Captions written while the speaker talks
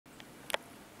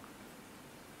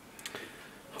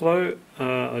Hello,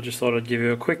 I just thought I'd give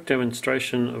you a quick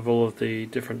demonstration of all of the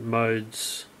different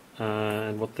modes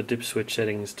and what the dip switch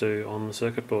settings do on the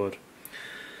circuit board.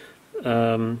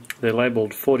 They're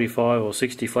labelled 45 or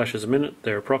 60 flashes a minute,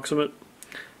 they're approximate.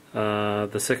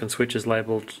 The second switch is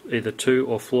labelled either 2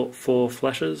 or 4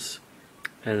 flashes,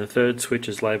 and the third switch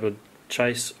is labelled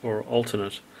chase or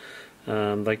alternate.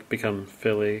 They become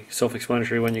fairly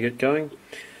self-explanatory when you get going.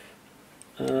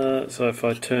 So if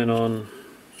I turn on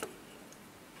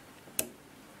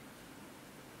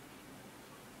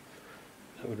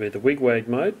that would be the wig-wag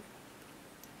mode,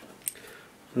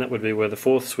 and that would be where the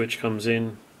fourth switch comes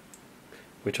in,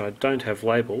 which I don't have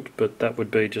labelled, but that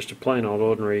would be just a plain old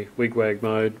ordinary wig-wag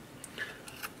mode.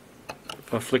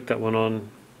 If I flick that one on,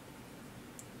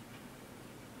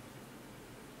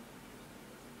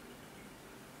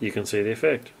 you can see the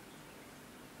effect.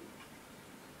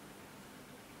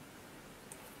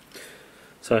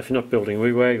 So if you're not building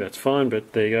wig-wag, that's fine,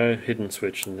 but there you go, hidden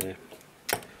switch in there.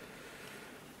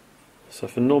 So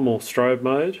for normal strobe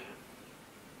mode,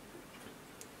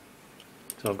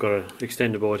 so I've got an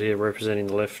extender board here representing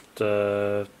the left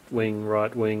wing,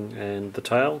 right wing and the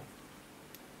tail.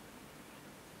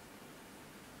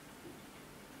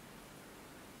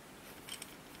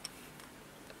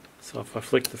 So if I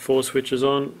flick the 4 switches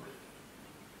on,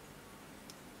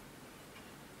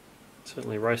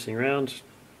 certainly racing around.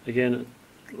 Again,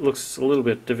 it looks a little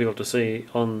bit difficult to see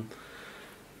on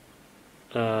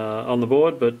the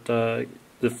board, but the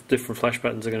different flash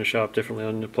patterns are going to show up differently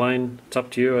on the plane. It's up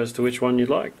to you as to which one you'd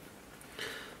like.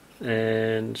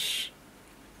 And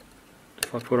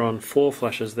if I put on 4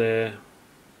 flashes there,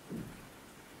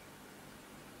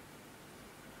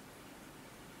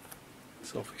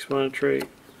 self-explanatory,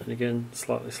 and again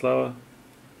slightly slower.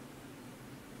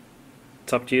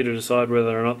 It's up to you to decide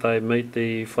whether or not they meet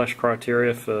the flash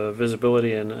criteria for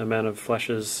visibility and amount of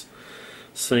flashes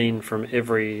seen from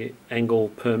every angle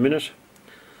per minute.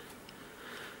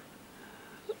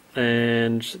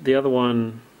 And the other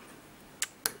one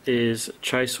is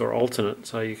chase or alternate,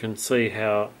 so you can see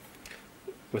how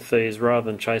with these, rather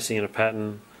than chasing in a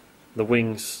pattern, the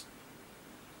wings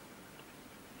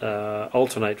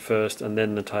alternate first and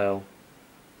then the tail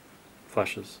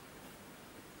flashes.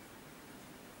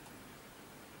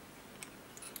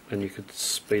 And you could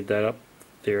speed that up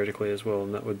theoretically as well,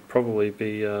 and that would probably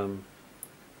be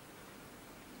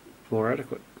more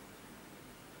adequate.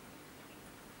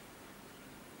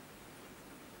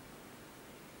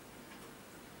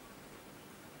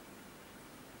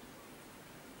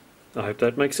 I hope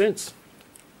that makes sense.